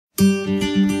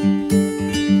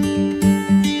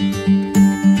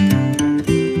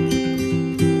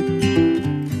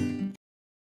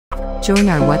Join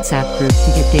our WhatsApp group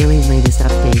to get daily latest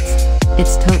updates.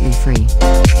 It's totally free.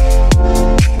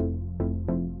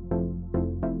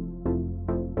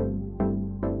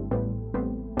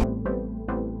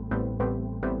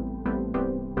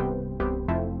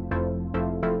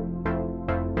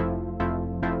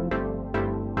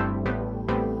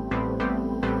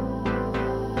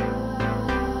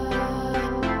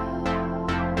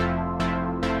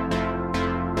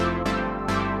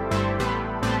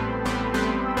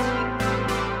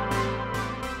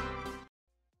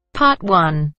 Part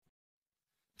 1.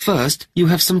 First, you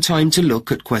have some time to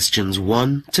look at questions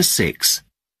 1 to 6.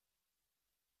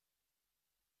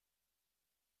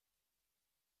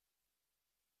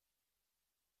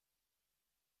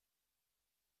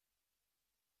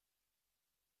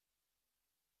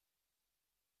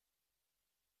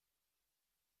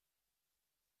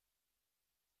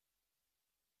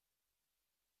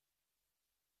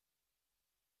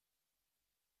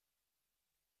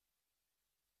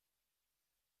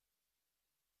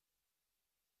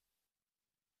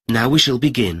 Now we shall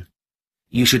begin.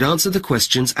 You should answer the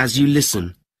questions as you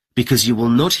listen, because you will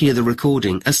not hear the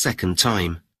recording a second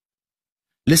time.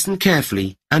 Listen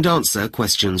carefully and answer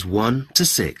questions 1 to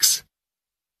 6.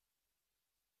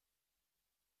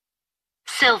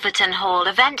 Silverton Hall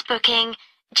event booking.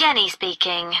 Jenny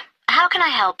speaking. How can I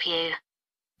help you?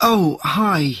 Oh,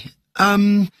 hi.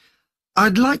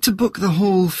 I'd like to book the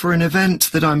hall for an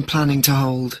event that I'm planning to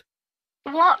hold.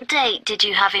 What date did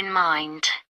you have in mind?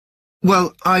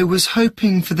 Well, I was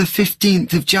hoping for the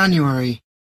 15th of January.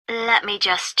 Let me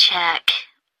just check.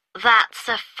 That's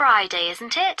a Friday,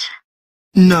 isn't it?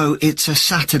 No, it's a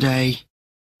Saturday.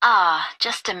 Ah,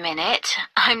 just a minute.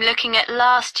 I'm looking at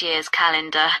last year's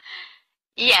calendar.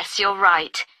 Yes, you're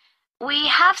right. We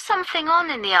have something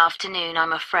on in the afternoon,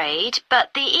 I'm afraid,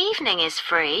 but the evening is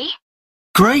free.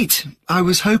 Great. I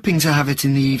was hoping to have it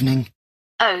in the evening.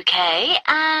 Okay,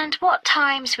 and what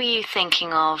times were you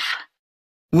thinking of?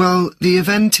 Well, the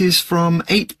event is from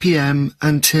 8 p.m.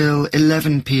 until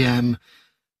 11 p.m.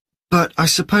 But I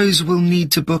suppose we'll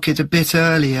need to book it a bit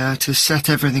earlier to set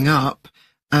everything up,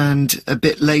 and a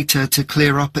bit later to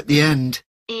clear up at the end.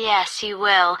 Yes, you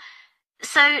will.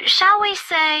 So, shall we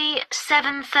say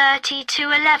 7:30 to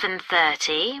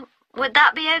 11:30? Would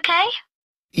that be okay?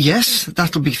 Yes,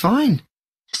 that'll be fine.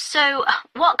 So,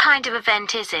 what kind of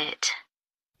event is it?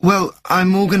 Well,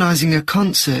 I'm organising a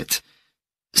concert.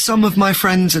 Some of my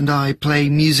friends and I play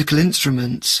musical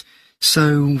instruments,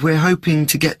 so we're hoping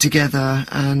to get together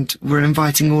and we're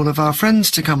inviting all of our friends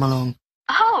to come along.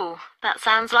 Oh, that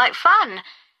sounds like fun.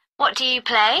 What do you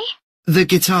play? The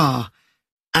guitar,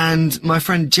 and my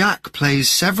friend Jack plays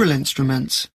several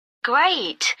instruments.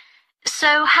 Great.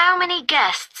 So how many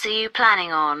guests are you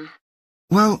planning on?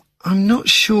 Well, I'm not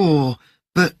sure,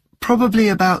 but probably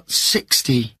about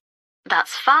 60.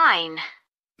 That's fine.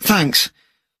 Thanks.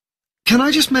 Can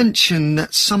I just mention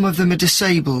that some of them are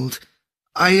disabled?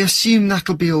 I assume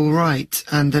that'll be all right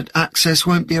and that access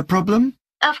won't be a problem?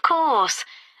 Of course.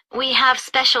 We have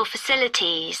special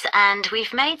facilities and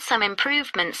we've made some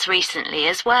improvements recently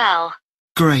as well.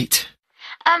 Great.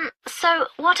 So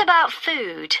what about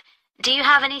food? Do you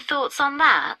have any thoughts on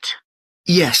that?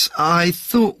 Yes, I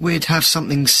thought we'd have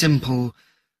something simple.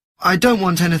 I don't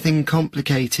want anything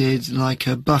complicated like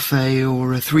a buffet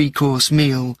or a 3-course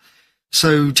meal.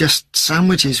 So just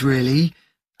sandwiches, really,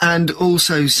 and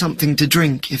also something to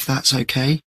drink, if that's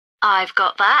okay. I've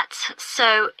got that.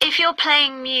 So, if you're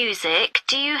playing music,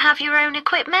 do you have your own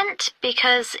equipment?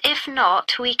 Because if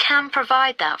not, we can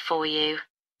provide that for you.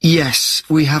 Yes,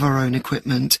 we have our own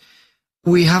equipment.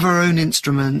 We have our own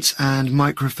instruments and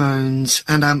microphones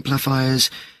and amplifiers.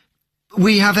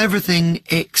 We have everything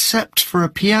except for a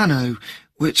piano,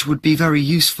 which would be very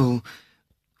useful.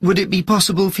 Would it be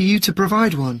possible for you to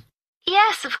provide one?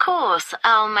 Yes, of course.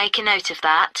 I'll make a note of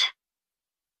that.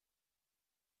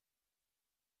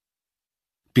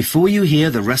 Before you hear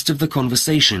the rest of the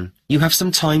conversation, you have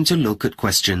some time to look at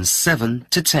questions 7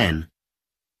 to 10.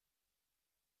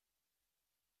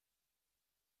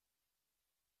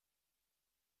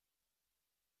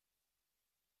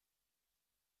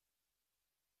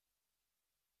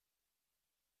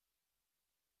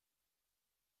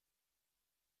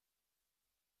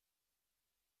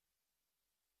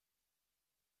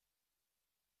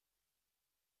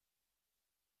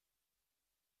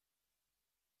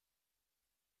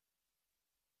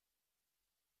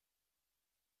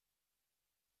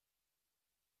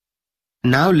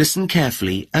 Now listen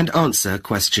carefully and answer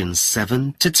questions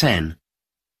 7 to 10.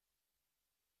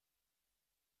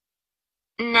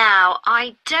 Now,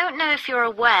 I don't know if you're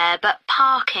aware, but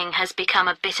parking has become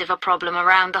a bit of a problem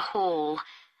around the hall.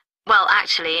 Well,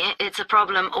 actually, it's a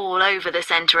problem all over the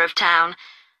centre of town,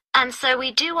 and so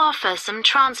we do offer some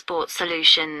transport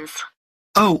solutions.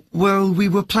 Oh, well, we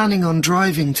were planning on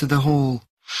driving to the hall.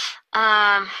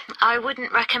 I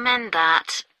wouldn't recommend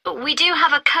that. We do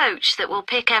have a coach that will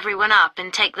pick everyone up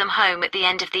and take them home at the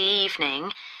end of the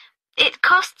evening. It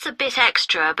costs a bit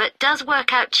extra, but does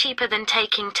work out cheaper than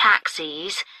taking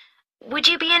taxis. Would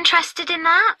you be interested in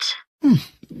that?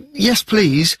 Yes,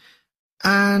 please.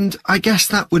 And I guess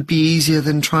that would be easier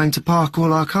than trying to park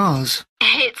all our cars.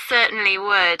 It certainly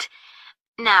would.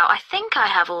 Now, I think I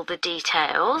have all the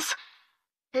details.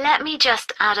 Let me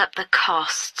just add up the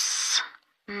costs.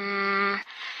 That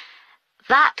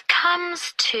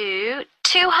comes to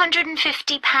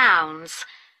 £250,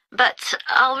 but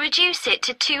I'll reduce it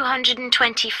to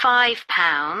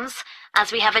 £225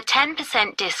 as we have a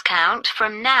 10% discount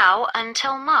from now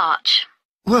until March.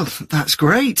 Well, that's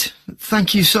great.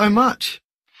 Thank you so much.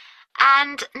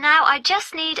 And now I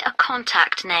just need a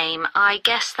contact name. I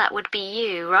guess that would be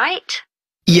you, right?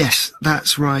 Yes,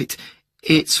 that's right.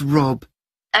 It's Rob.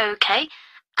 Okay.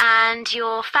 And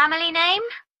your family name?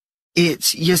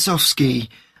 It's Yasovsky.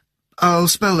 I'll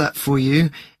spell that for you.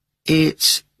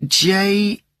 It's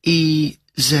Jezowski.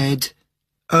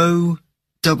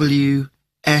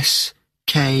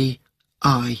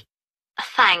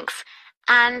 Thanks.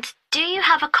 And do you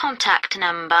have a contact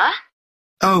number?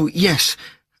 Oh, yes.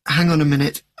 Hang on a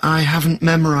minute. I haven't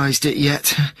memorised it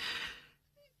yet.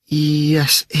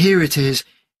 Yes, here it is.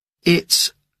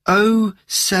 It's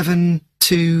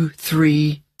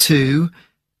 07232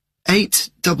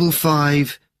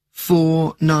 855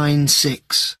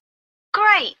 496.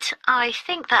 Great. I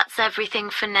think that's everything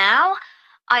for now.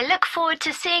 I look forward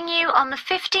to seeing you on the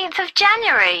 15th of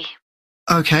January.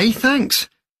 Okay, thanks.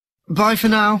 Bye for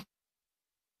now.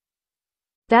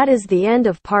 That is the end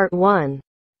of part 1.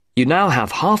 You now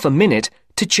have half a minute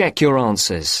to check your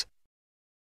answers.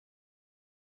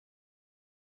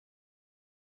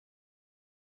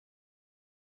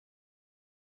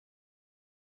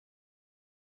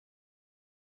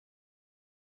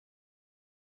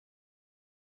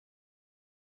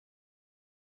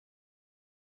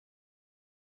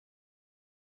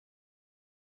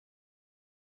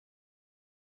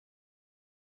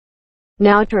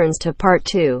 Now turns to part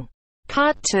 2.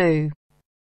 Part 2.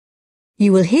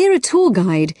 You will hear a tour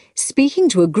guide speaking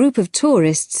to a group of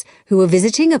tourists who are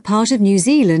visiting a part of New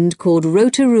Zealand called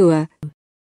Rotorua.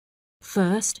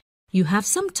 First, you have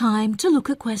some time to look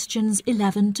at questions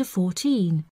 11 to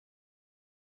 14.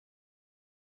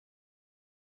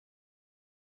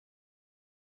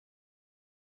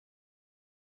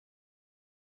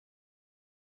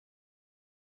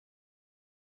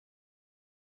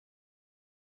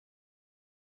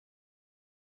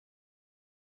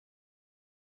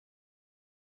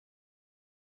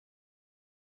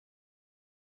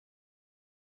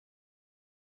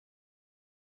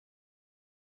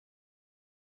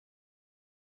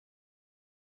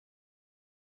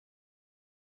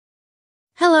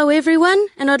 Hello everyone,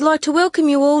 and I'd like to welcome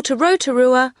you all to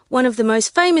Rotorua, one of the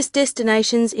most famous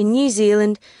destinations in New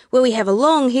Zealand, where we have a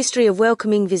long history of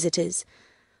welcoming visitors.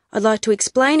 I'd like to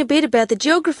explain a bit about the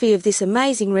geography of this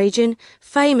amazing region,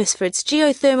 famous for its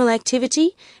geothermal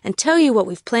activity, and tell you what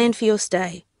we've planned for your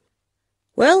stay.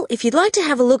 Well, if you'd like to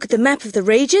have a look at the map of the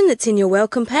region that's in your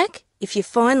welcome pack, if you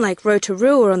find Lake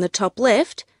Rotorua on the top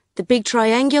left, the big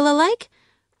triangular lake,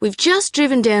 we've just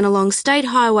driven down along State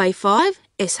Highway 5,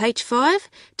 SH5,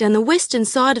 down the western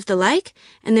side of the lake,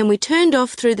 and then we turned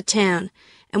off through the town,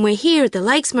 and we're here at the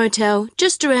Lakes Motel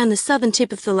just around the southern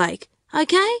tip of the lake.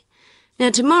 Okay?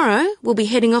 Now tomorrow we'll be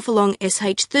heading off along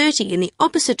SH30 in the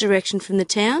opposite direction from the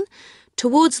town,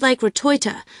 towards Lake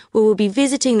Rotoita, where we'll be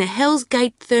visiting the Hells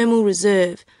Gate Thermal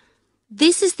Reserve.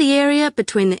 This is the area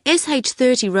between the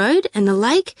SH30 road and the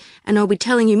lake, and I'll be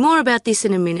telling you more about this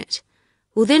in a minute.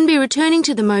 We'll then be returning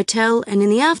to the motel, and in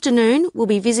the afternoon we'll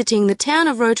be visiting the town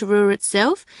of Rotorua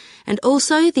itself and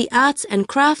also the Arts and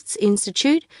Crafts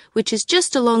Institute, which is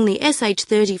just along the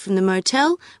SH30 from the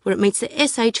motel where it meets the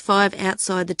SH5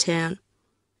 outside the town.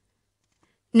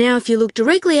 Now if you look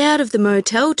directly out of the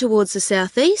motel towards the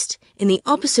southeast, in the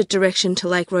opposite direction to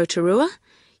Lake Rotorua,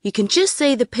 you can just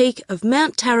see the peak of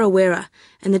Mount Tarawera,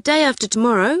 and the day after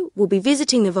tomorrow we'll be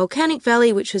visiting the volcanic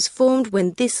valley which was formed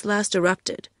when this last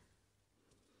erupted.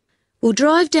 We'll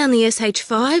drive down the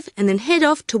SH5 and then head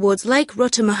off towards Lake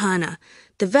Rotomahana.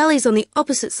 The valley's on the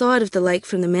opposite side of the lake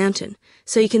from the mountain,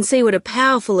 so you can see what a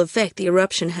powerful effect the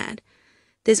eruption had.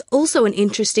 There's also an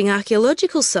interesting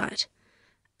archaeological site,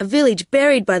 a village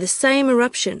buried by the same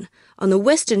eruption on the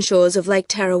western shores of Lake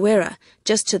Tarawera,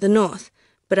 just to the north,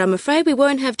 but I'm afraid we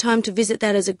won't have time to visit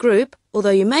that as a group, although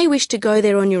you may wish to go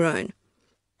there on your own.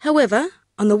 However,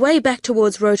 on the way back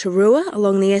towards Rotorua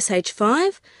along the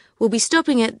SH5, we'll be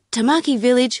stopping at Tamaki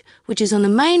Village, which is on the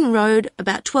main road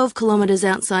about 12 kilometres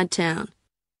outside town.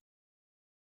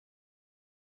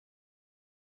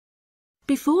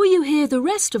 Before you hear the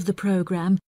rest of the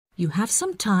programme, you have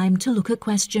some time to look at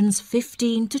questions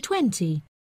 15 to 20.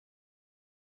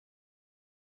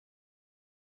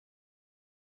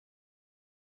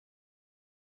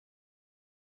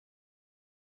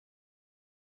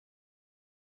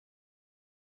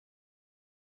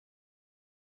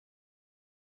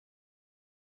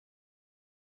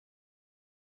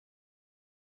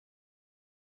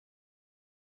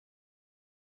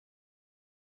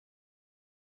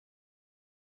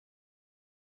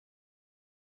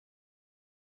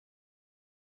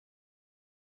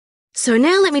 So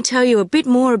now let me tell you a bit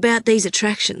more about these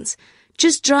attractions.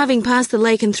 Just driving past the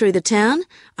lake and through the town,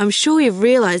 I'm sure you've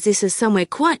realised this is somewhere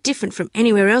quite different from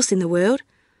anywhere else in the world.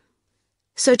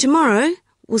 So tomorrow,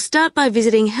 we'll start by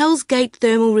visiting Hell's Gate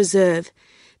Thermal Reserve.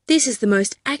 This is the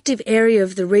most active area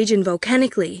of the region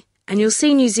volcanically, and you'll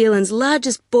see New Zealand's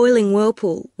largest boiling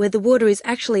whirlpool, where the water is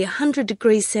actually 100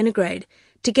 degrees centigrade,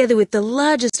 together with the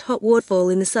largest hot waterfall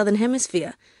in the southern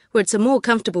hemisphere, where it's a more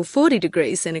comfortable 40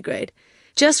 degrees centigrade.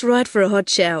 Just right for a hot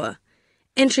shower.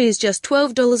 Entry is just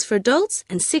 $12 for adults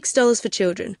and $6 for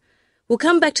children. We'll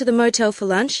come back to the motel for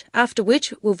lunch, after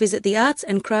which we'll visit the Arts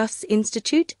and Crafts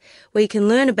Institute, where you can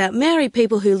learn about Maori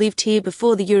people who lived here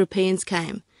before the Europeans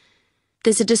came.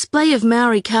 There's a display of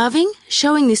Maori carving,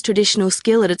 showing this traditional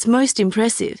skill at its most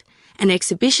impressive, and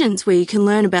exhibitions where you can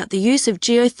learn about the use of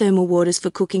geothermal waters for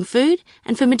cooking food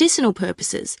and for medicinal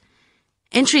purposes.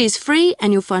 Entry is free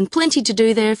and you'll find plenty to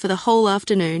do there for the whole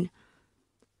afternoon.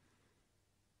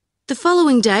 The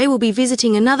following day we'll be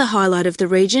visiting another highlight of the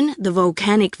region, the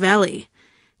Volcanic Valley.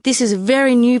 This is a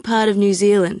very new part of New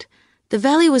Zealand. The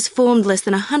valley was formed less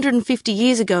than 150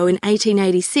 years ago in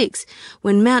 1886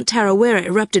 when Mount Tarawera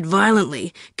erupted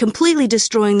violently, completely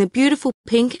destroying the beautiful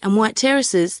pink and white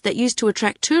terraces that used to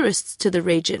attract tourists to the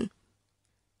region.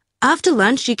 After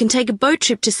lunch you can take a boat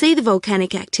trip to see the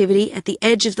volcanic activity at the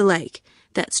edge of the lake.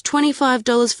 That's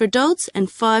 $25 for adults and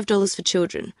 $5 for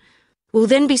children. We'll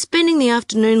then be spending the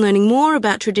afternoon learning more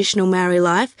about traditional Maori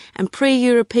life and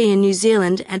pre-European New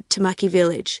Zealand at Tamaki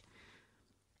Village.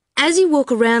 As you walk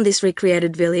around this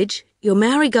recreated village, your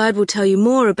Maori guide will tell you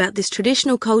more about this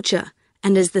traditional culture,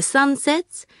 and as the sun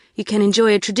sets, you can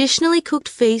enjoy a traditionally cooked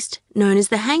feast known as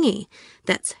the hangi,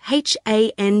 that's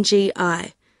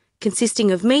Hangi,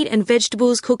 consisting of meat and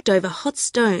vegetables cooked over hot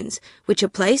stones, which are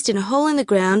placed in a hole in the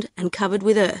ground and covered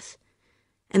with earth.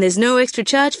 And there's no extra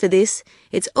charge for this,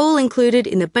 it's all included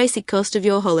in the basic cost of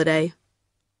your holiday.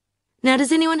 Now,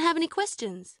 does anyone have any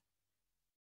questions?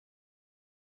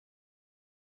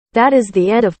 That is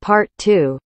the end of part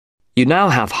 2. You now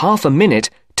have half a minute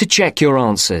to check your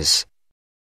answers.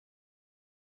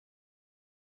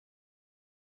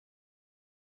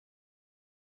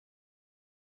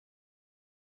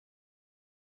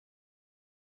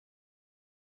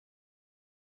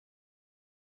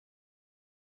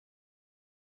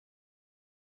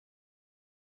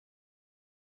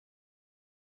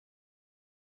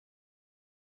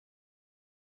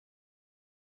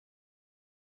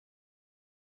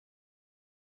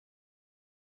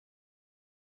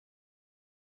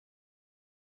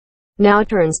 Now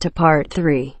turns to part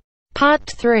 3.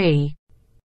 Part 3.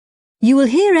 You will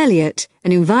hear Elliot,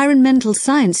 an environmental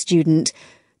science student,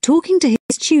 talking to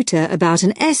his tutor about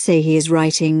an essay he is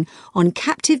writing on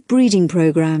captive breeding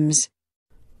programs.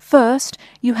 First,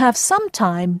 you have some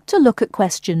time to look at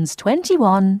questions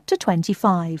 21 to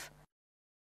 25.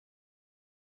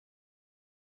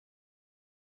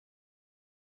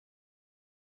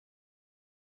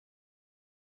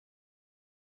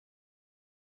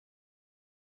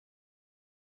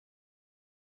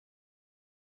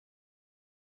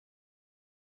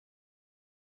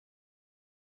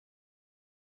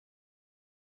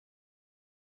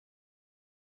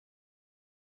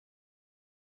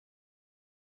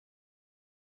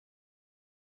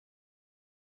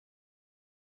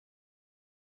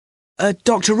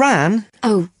 Dr. Ran?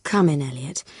 Oh, come in,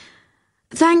 Elliot.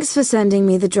 Thanks for sending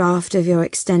me the draft of your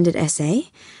extended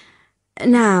essay.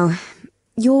 Now,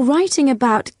 you're writing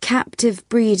about captive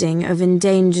breeding of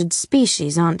endangered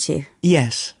species, aren't you?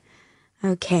 Yes.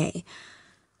 Okay.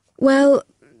 Well,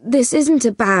 this isn't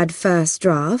a bad first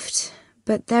draft,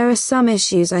 but there are some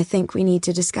issues I think we need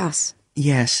to discuss.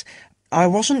 Yes. I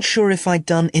wasn't sure if I'd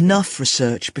done enough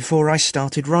research before I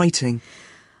started writing.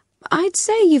 I'd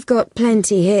say you've got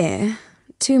plenty here.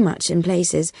 Too much in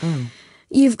places. Oh.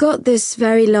 You've got this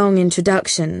very long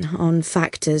introduction on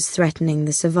factors threatening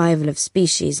the survival of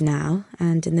species now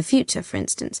and in the future, for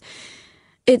instance.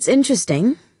 It's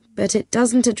interesting, but it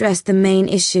doesn't address the main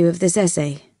issue of this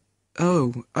essay.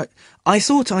 Oh, I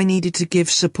thought I needed to give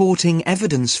supporting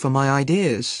evidence for my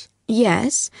ideas.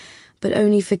 Yes, but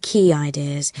only for key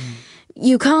ideas.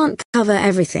 You can't cover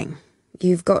everything.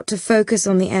 You've got to focus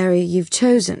on the area you've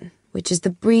chosen, which is the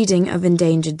breeding of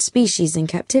endangered species in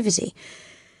captivity.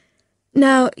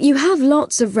 Now, you have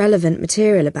lots of relevant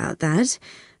material about that,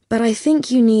 but I think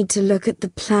you need to look at the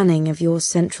planning of your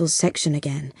central section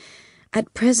again.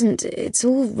 At present, it's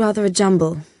all rather a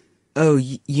jumble. Oh,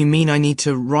 you mean I need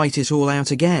to write it all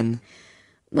out again?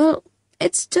 Well,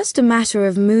 it's just a matter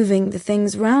of moving the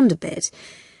things round a bit.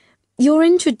 Your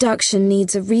introduction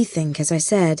needs a rethink, as I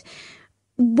said.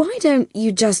 Why don't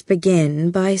you just begin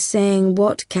by saying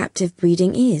what captive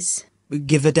breeding is?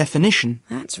 Give a definition.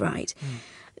 That's right.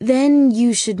 Then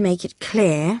you should make it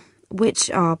clear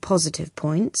which are positive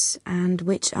points and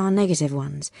which are negative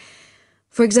ones.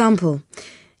 For example,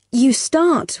 you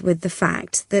start with the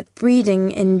fact that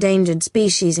breeding endangered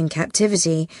species in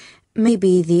captivity may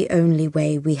be the only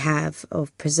way we have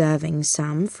of preserving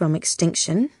some from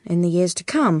extinction in the years to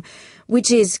come, which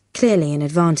is clearly an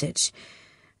advantage.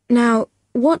 Now,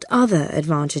 what other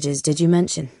advantages did you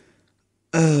mention?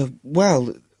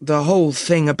 Well, the whole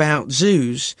thing about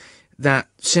zoos, that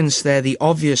since they're the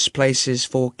obvious places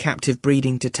for captive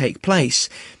breeding to take place,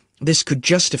 this could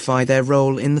justify their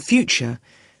role in the future.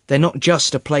 They're not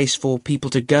just a place for people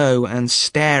to go and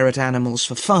stare at animals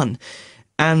for fun.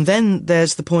 And then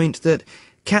there's the point that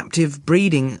captive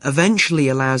breeding eventually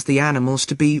allows the animals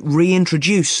to be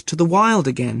reintroduced to the wild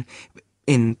again,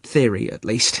 in theory at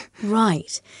least.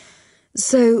 Right.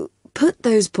 So put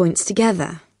those points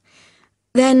together.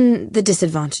 Then the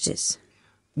disadvantages.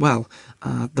 Well,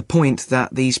 the point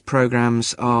that these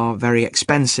programs are very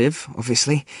expensive,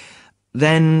 obviously.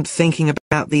 Then thinking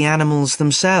about the animals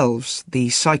themselves, the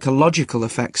psychological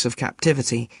effects of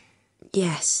captivity.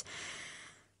 Yes.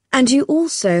 And you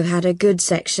also had a good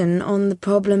section on the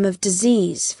problem of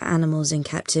disease for animals in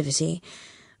captivity.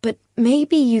 But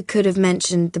maybe you could have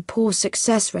mentioned the poor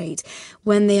success rate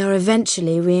when they are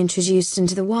eventually reintroduced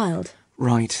into the wild.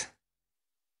 Right.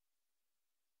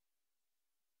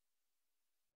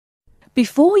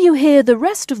 Before you hear the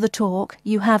rest of the talk,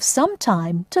 you have some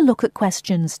time to look at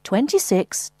questions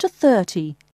 26 to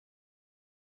 30.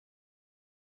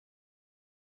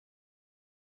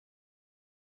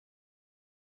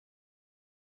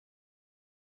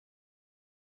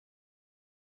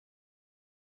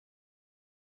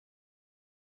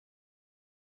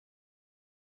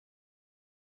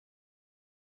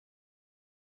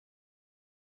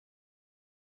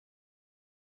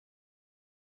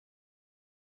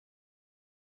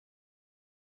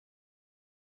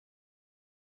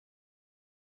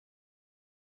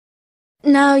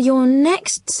 Now, your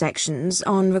next section's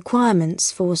on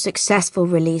requirements for successful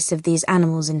release of these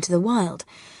animals into the wild.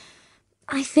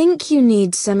 I think you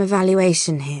need some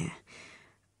evaluation here.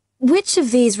 Which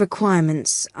of these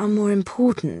requirements are more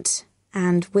important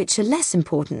and which are less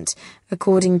important,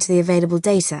 according to the available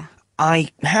data? I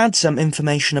had some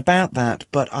information about that,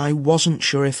 but I wasn't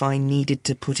sure if I needed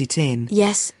to put it in.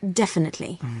 Yes,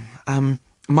 definitely.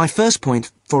 My first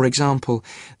point, for example,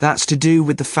 that's to do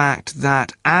with the fact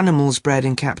that animals bred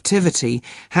in captivity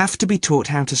have to be taught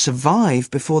how to survive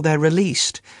before they're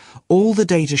released. All the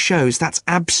data shows that's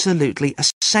absolutely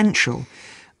essential.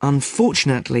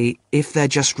 Unfortunately, if they're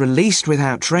just released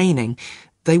without training,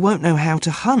 they won't know how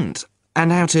to hunt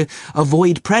and how to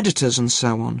avoid predators and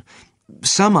so on.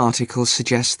 Some articles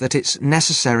suggest that it's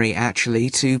necessary, actually,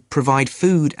 to provide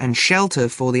food and shelter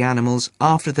for the animals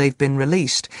after they've been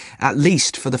released, at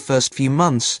least for the first few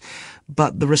months.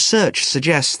 But the research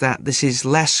suggests that this is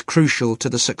less crucial to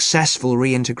the successful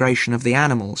reintegration of the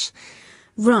animals.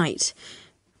 Right.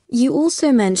 You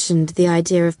also mentioned the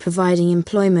idea of providing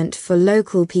employment for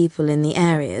local people in the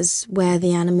areas where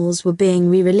the animals were being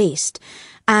re-released,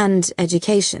 and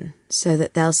education, so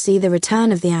that they'll see the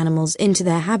return of the animals into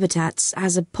their habitats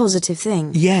as a positive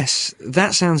thing. Yes,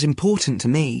 that sounds important to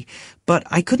me, but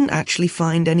I couldn't actually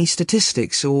find any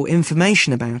statistics or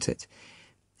information about it.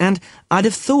 And I'd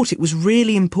have thought it was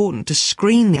really important to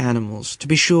screen the animals to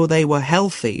be sure they were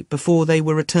healthy before they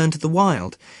were returned to the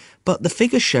wild. But the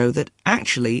figures show that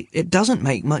actually it doesn't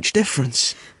make much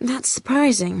difference. That's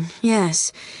surprising,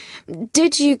 yes.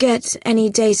 Did you get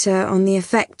any data on the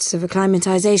effects of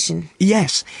acclimatization?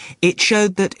 Yes, it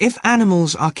showed that if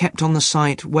animals are kept on the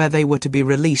site where they were to be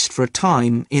released for a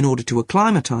time in order to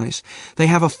acclimatize, they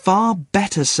have a far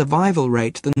better survival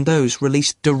rate than those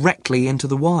released directly into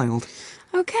the wild.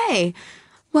 Okay,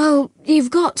 Well,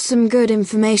 you've got some good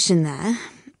information there.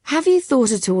 Have you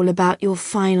thought at all about your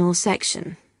final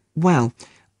section? Well,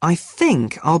 I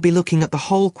think I'll be looking at the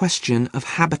whole question of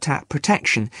habitat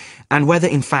protection and whether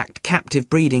in fact captive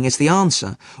breeding is the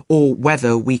answer, or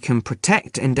whether we can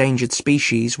protect endangered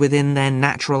species within their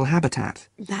natural habitat.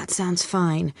 That sounds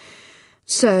fine.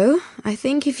 So, I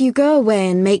think if you go away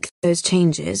and make those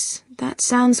changes, that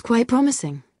sounds quite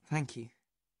promising. Thank you.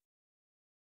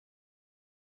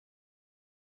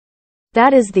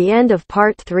 That is the end of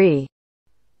part 3.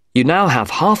 You now have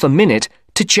half a minute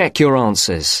to check your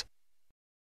answers.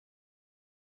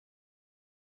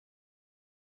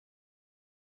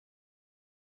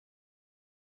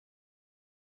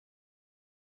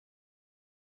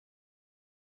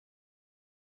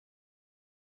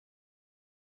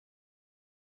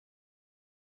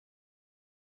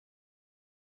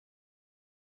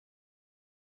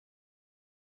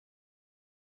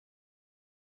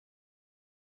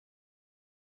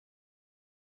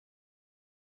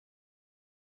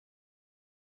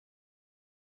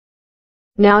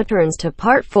 Now turns to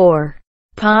part 4.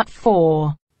 Part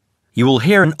 4. You will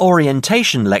hear an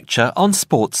orientation lecture on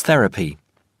sports therapy.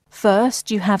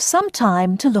 First, you have some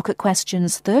time to look at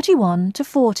questions 31 to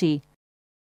 40.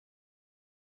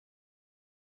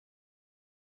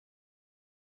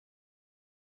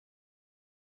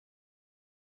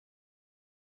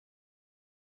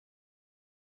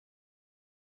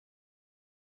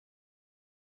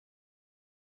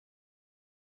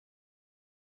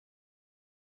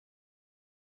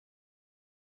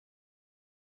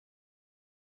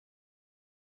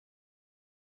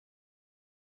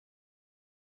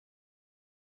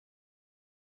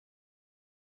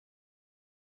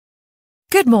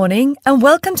 Good morning and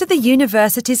welcome to the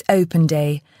University's Open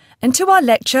Day and to our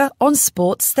lecture on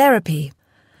sports therapy.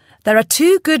 There are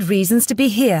 2 good reasons to be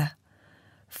here.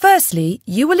 Firstly,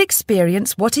 you will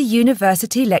experience what a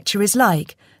university lecture is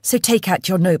like, so take out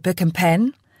your notebook and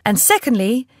pen. And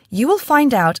secondly, you will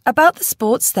find out about the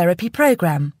sports therapy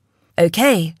programme.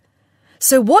 OK,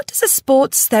 so what does a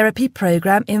sports therapy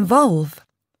programme involve?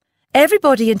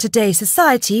 Everybody in today's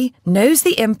society knows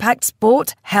the impact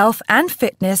sport, health and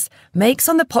fitness makes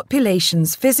on the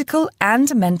population's physical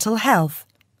and mental health.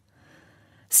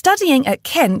 Studying at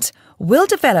Kent will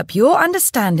develop your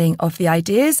understanding of the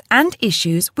ideas and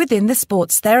issues within the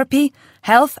sports therapy,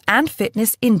 health and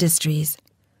fitness industries.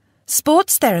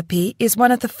 Sports therapy is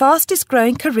one of the fastest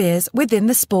growing careers within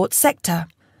the sports sector.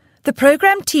 The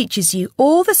programme teaches you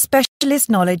all the specialist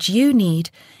knowledge you need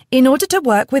in order to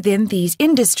work within these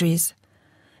industries.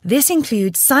 This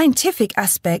includes scientific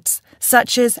aspects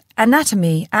such as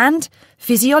anatomy and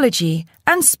physiology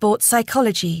and sports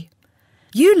psychology.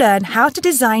 You learn how to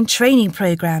design training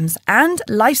programs and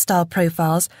lifestyle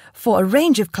profiles for a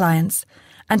range of clients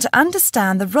and to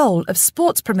understand the role of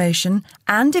sports promotion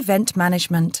and event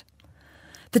management.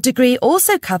 The degree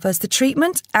also covers the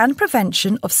treatment and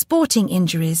prevention of sporting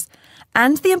injuries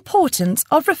and the importance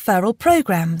of referral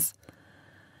programs.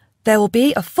 There will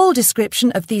be a full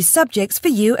description of these subjects for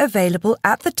you available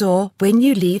at the door when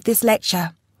you leave this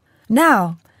lecture.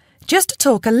 Now, just to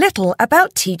talk a little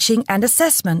about teaching and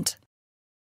assessment.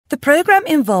 The programme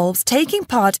involves taking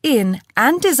part in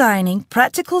and designing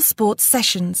practical sports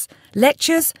sessions,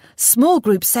 lectures, small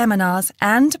group seminars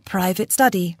and private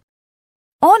study.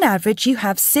 On average, you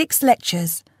have 6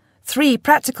 lectures, 3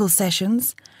 practical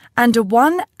sessions and a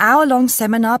 1-hour-long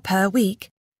seminar per week.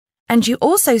 And you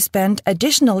also spend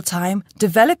additional time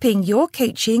developing your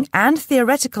coaching and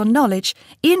theoretical knowledge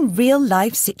in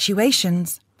real-life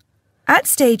situations. At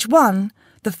Stage 1,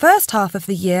 the first half of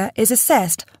the year is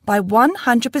assessed by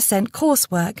 100%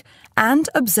 coursework and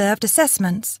observed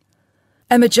assessments.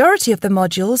 A majority of the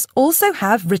modules also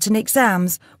have written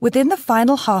exams within the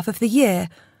final half of the year,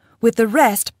 with the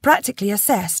rest practically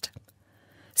assessed.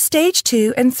 Stage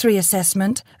 2 and 3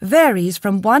 assessment varies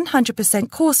from 100%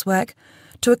 coursework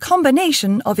to a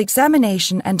combination of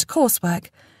examination and coursework,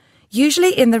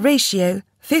 usually in the ratio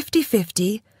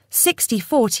 50-50,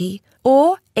 60-40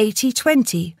 or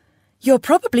 80-20. You're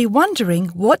probably wondering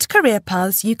what career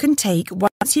paths you can take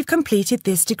once you've completed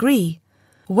this degree.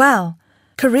 Well,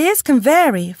 careers can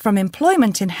vary from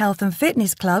employment in health and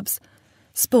fitness clubs,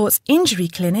 sports injury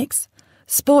clinics,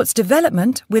 sports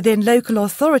development within local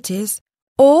authorities,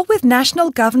 or with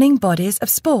national governing bodies of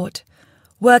sport,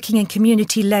 working in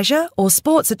community leisure or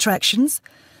sports attractions,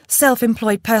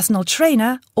 self-employed personal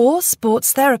trainer or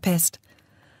sports therapist.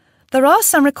 There are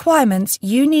some requirements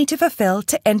you need to fulfill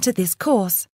to enter this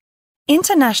course.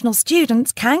 International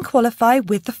students can qualify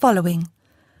with the following: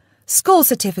 school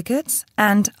certificates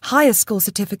and higher school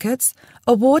certificates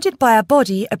awarded by a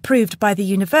body approved by the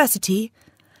university,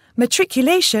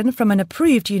 matriculation from an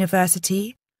approved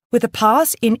university, with a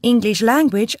pass in English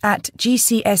language at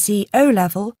GCSE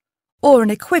O-level or an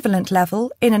equivalent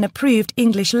level in an approved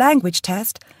English language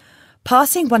test,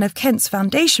 passing one of Kent's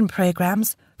foundation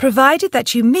programmes, provided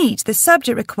that you meet the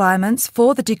subject requirements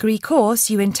for the degree course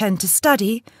you intend to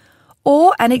study,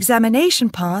 or an examination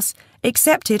pass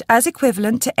accepted as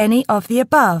equivalent to any of the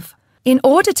above. In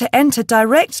order to enter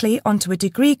directly onto a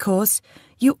degree course,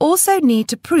 you also need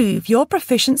to prove your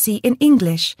proficiency in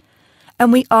English,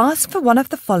 and we ask for one of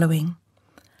the following: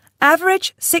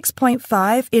 average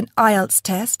 6.5 in IELTS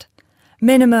test,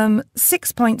 minimum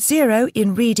 6.0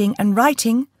 in reading and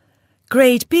writing,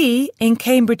 Grade B in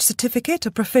Cambridge Certificate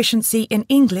of Proficiency in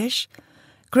English,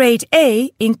 Grade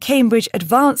A in Cambridge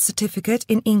Advanced Certificate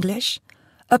in English,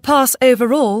 a pass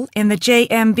overall in the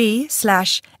JMB/NEAB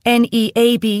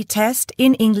test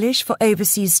in English for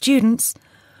overseas students,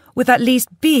 with at least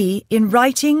B in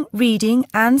writing, reading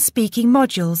and speaking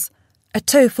modules, a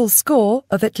TOEFL score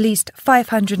of at least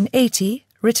 580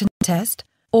 written test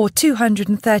or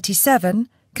 237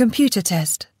 computer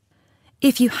test.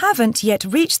 If you haven't yet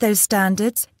reached those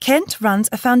standards, Kent runs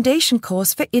a foundation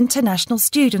course for international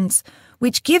students,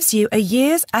 which gives you a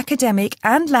year's academic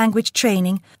and language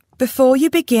training before you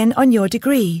begin on your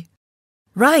degree.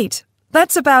 Right,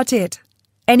 that's about it.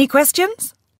 Any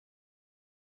questions?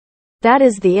 That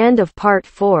is the end of part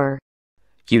 4.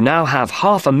 You now have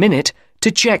half a minute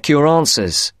to check your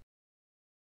answers.